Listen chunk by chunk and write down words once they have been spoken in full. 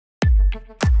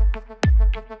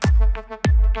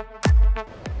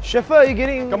Chauffeur, are you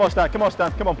getting... Come on, Stan, come on,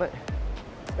 Stan, come on.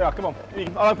 Yeah, come on.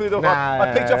 I'll open the door. Nah,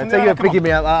 I picked you up from the you're airport. picking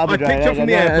me up. I'll be I picked you up from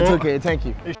the airport. It's okay, thank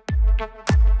you.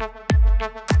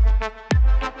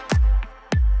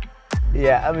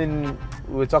 Yeah, I mean,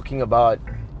 we're talking about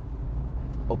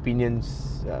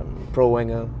opinions,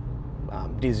 pro-Wenger,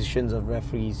 decisions of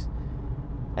referees,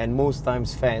 and most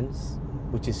times fans,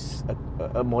 which is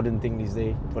a modern thing these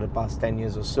days for the past 10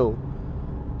 years or so,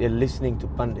 they're listening to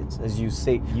pundits. As you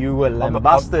say, you were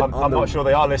lambasted. I'm not sure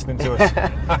they are listening to us.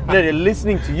 No, they're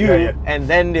listening to you, and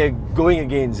then they're going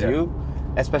against you,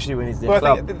 especially when it's their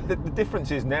club. I think the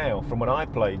difference is now, from when I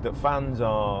played, that fans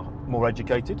are more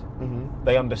educated. Mm-hmm.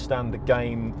 They understand the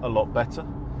game a lot better.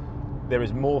 There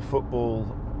is more football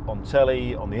on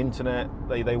telly, on the internet.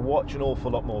 They watch an awful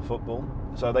lot more football,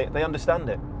 so they understand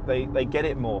it. They get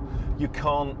it more. You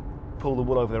can't pull the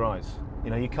wool over their eyes. You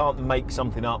know, you can't make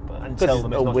something up and tell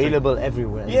them it's not available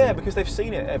everywhere. Yeah, because they've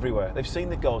seen it everywhere. They've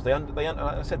seen the goals. Like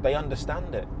I said, they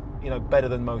understand it, you know, better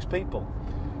than most people.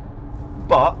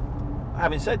 But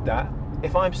having said that,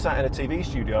 if I'm sat in a TV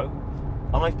studio,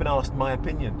 I've been asked my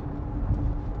opinion.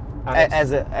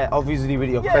 Obviously with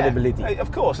your credibility.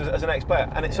 Of course, as an ex-player.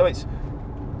 And so it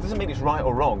doesn't mean it's right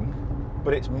or wrong,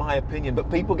 but it's my opinion. But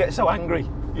people get so angry,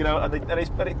 you know, and it's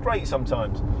great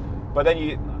sometimes. But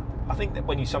then I think that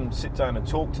when you sit down and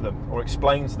talk to them or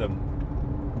explain to them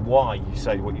why you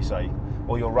say what you say,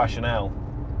 or your rationale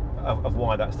of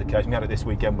why that's the case. We had it this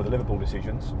weekend with the Liverpool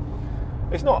decisions.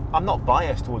 I'm not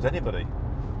biased towards anybody.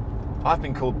 I've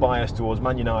been called biased towards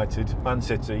Man United, Man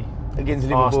City, against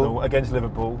Liverpool. Arsenal, against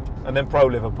Liverpool, and then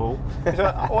pro-Liverpool. So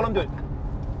all I'm doing,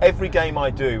 every game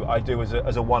I do as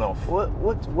a one-off.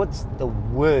 What's the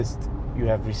worst you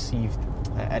have received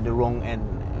at the wrong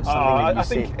end? I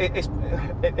think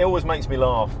it always makes me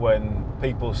laugh when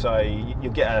people say,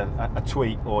 you get a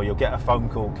tweet or you'll get a phone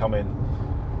call come in,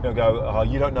 they'll go, oh,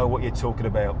 you don't know what you're talking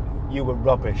about, you were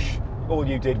rubbish, all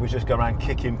you did was just go around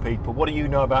kicking people, what do you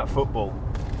know about football?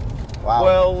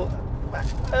 Wow.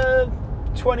 Well,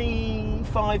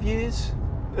 25 years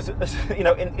as you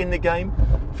know, in the game,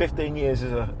 15 years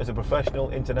as a professional,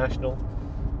 international,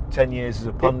 10 years as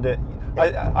a pundit.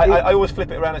 I always flip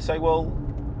it around and say, well,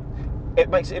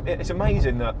 it's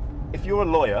amazing that if you're a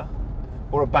lawyer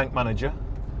or a bank manager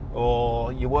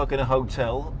or you work in a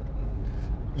hotel,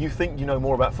 you think you know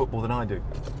more about football than I do.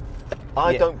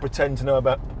 I don't pretend to know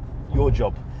about your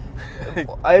job.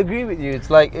 I agree with you. It's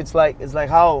like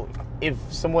how if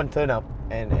someone turned up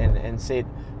and said,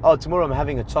 oh, tomorrow I'm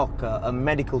having a talk, a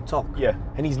medical talk,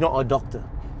 and he's not a doctor,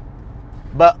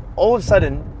 but all of a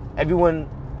sudden everyone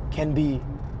can be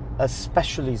a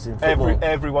specialist in football.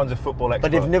 Everyone's a football expert.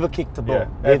 But they've never kicked a ball.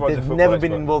 Yeah, they've never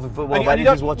been involved in football. And you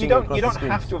don't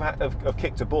have to have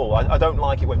kicked a ball. I don't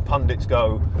like it when pundits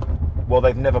go, well,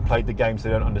 they've never played the games,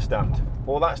 they don't understand.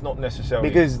 Well, that's not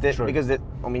necessarily true. Because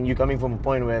I mean, you're coming from a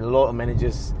point where a lot of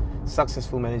managers,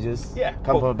 successful managers,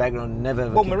 come from a background never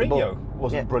ever kicked the ball. Mourinho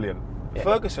wasn't brilliant.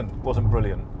 Ferguson wasn't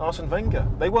brilliant. Arsene Wenger,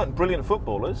 they weren't brilliant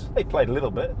footballers. They played a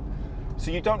little bit. So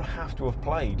you don't have to have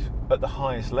played at the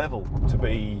highest level to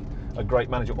be a great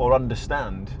manager or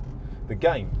understand the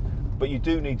game. But you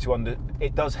do need to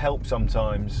it does help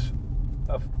sometimes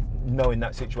of knowing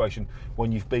that situation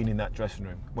when you've been in that dressing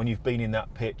room, when you've been in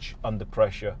that pitch under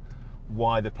pressure,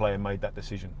 why the player made that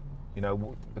decision. You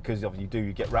know, because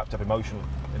you get wrapped up emotionally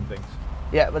in things.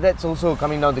 Yeah, but that's also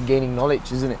coming down to gaining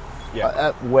knowledge, isn't it?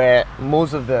 Yeah. Where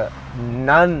most of the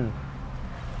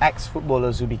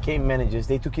ex-footballers who became managers,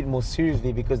 they took it more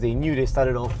seriously because they knew they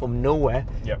started off from nowhere.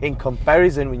 Yep. In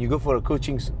comparison, when you go for a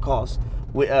coaching course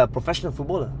with a professional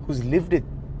footballer who's lived it.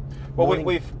 Well,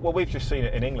 we've just seen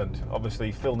it in England.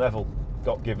 Obviously, Phil Neville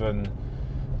got given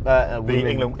the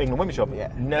England women's job.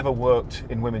 Yeah. Never worked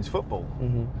in women's football.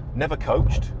 Mm-hmm. Never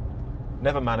coached.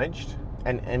 Never managed.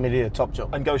 And made it a top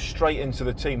job. And goes straight into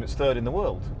the team that's third in the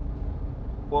world.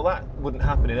 Well, that wouldn't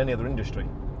happen in any other industry.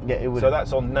 Yeah, it would. So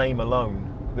that's on name alone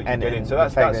that you get in. So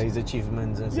that's his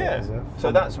achievements as a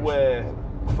so that's where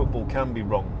football can be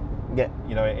wrong. Yeah,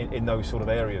 you know, in those sort of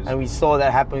areas. And we saw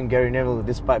that happen. Gary Neville,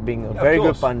 despite being a very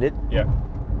good pundit,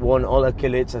 won all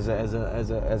accolades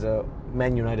as a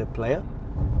Man United player,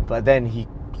 but then he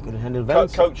couldn't handle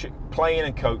Valencia. Playing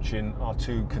and coaching are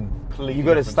two completely. You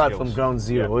got to start skills. from ground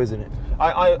zero, isn't it?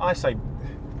 I say,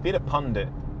 being a pundit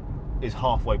is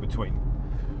halfway between,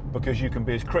 because you can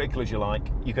be as critical as you like,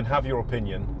 you can have your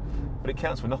opinion, but it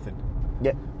counts for nothing.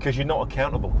 Yeah. Because you're not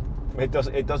accountable. It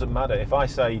doesn't matter if I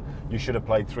say you should have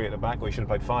played 3 at the back, or you should have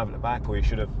played 5 at the back, or you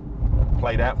should have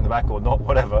played out from the back, or not,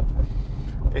 whatever.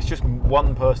 It's just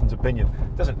one person's opinion.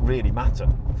 It doesn't really matter.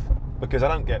 because I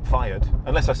don't get fired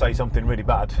unless I say something really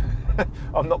bad.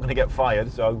 I'm not going to get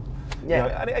fired, so yeah.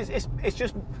 You know,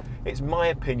 and it's my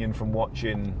opinion from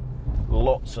watching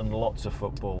lots and lots of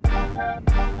football.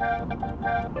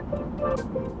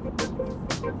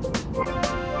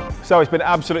 So it's been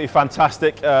absolutely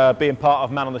fantastic being part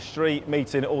of Man on the Street,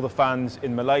 meeting all the fans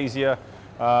in Malaysia.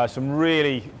 Some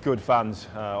really good fans.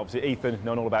 Obviously Ethan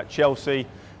knowing all about Chelsea,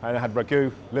 and I had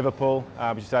Raghu, Liverpool.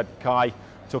 We just had Kai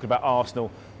talking about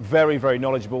Arsenal. Very, very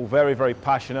knowledgeable, very, very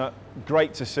passionate.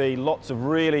 Great to see, lots of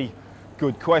really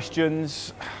good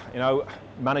questions. You know,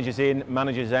 managers in,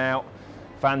 managers out,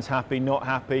 fans happy, not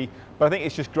happy. But I think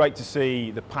it's just great to see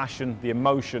the passion, the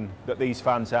emotion that these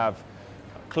fans have.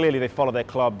 Clearly they follow their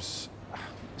clubs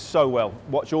so well,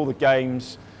 watch all the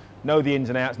games, know the ins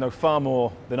and outs, know far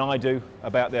more than I do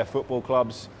about their football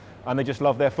clubs, and they just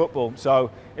love their football.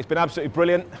 So it's been absolutely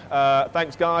brilliant.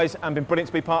 Thanks guys, and been brilliant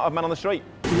to be part of Man on the Street.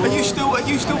 Are you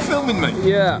still filming me?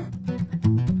 Yeah.